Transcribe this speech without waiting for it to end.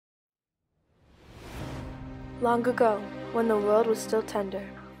Long ago, when the world was still tender,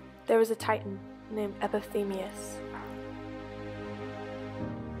 there was a titan named Epiphemius.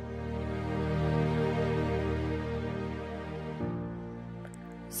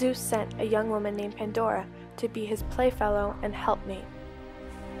 Zeus sent a young woman named Pandora to be his playfellow and helpmate.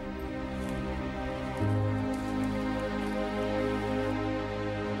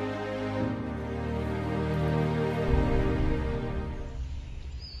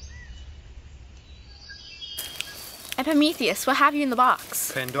 Epimetheus, what have you in the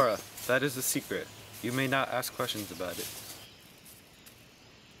box? Pandora, that is a secret. You may not ask questions about it.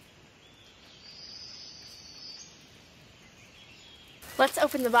 Let's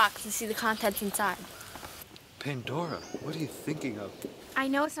open the box and see the contents inside. Pandora, what are you thinking of? I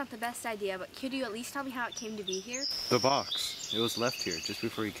know it's not the best idea, but could you at least tell me how it came to be here? The box. It was left here just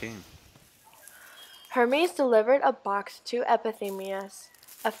before you came. Hermes delivered a box to Epiphemius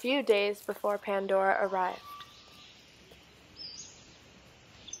a few days before Pandora arrived.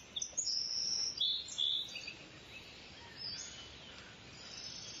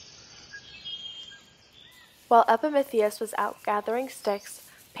 While Epimetheus was out gathering sticks,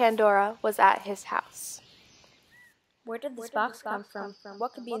 Pandora was at his house. Where did this box come from?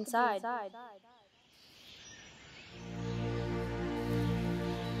 What could be inside?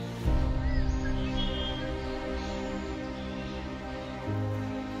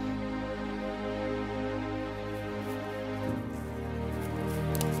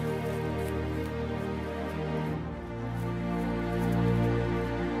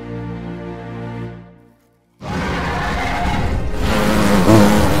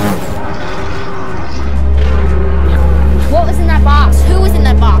 What was in that box? Who was in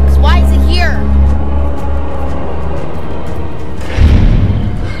that box? Why is it here?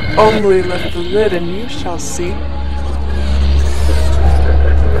 Only lift the lid and you shall see.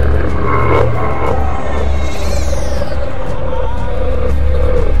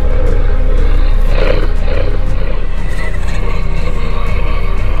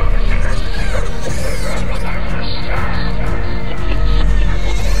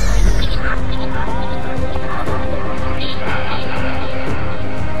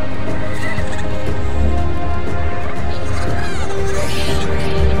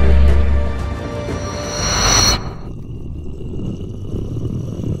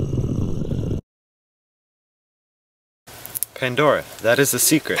 Pandora, that is a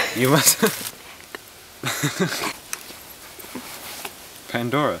secret. You must...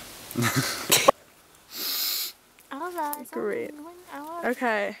 Pandora. Great.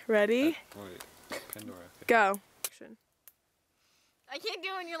 Okay, ready? Wait, Pandora. Okay. Go. I can't do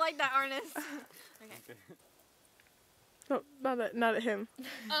it when you're like that, Arnis. Okay. No, not at him.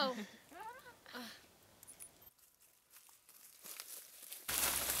 Oh.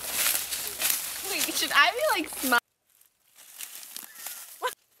 Wait, should I be like smiling?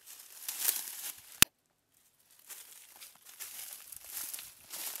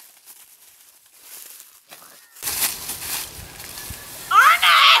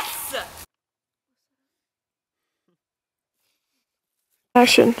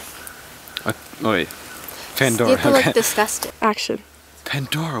 Action. Wait. Pandora. You have to look disgusted. Action.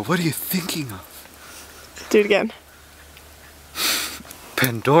 Pandora, what are you thinking of? Do it again.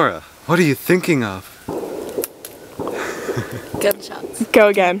 Pandora, what are you thinking of? Good shots. Go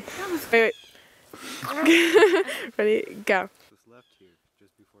again. Wait. Ready? Go. It was left here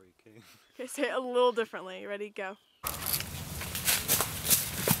just before you came. Okay, say it a little differently. Ready? Go.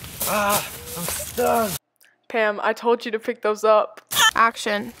 Ah, I'm stung. Pam, I told you to pick those up.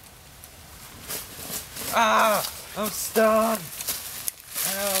 Action. Ah, I'm stung.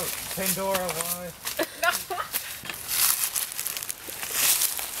 Ow, Pandora, why?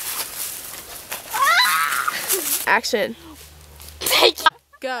 Action. Take it.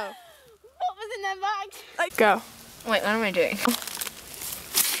 Go. What was in that box? Go. Wait, what am I doing?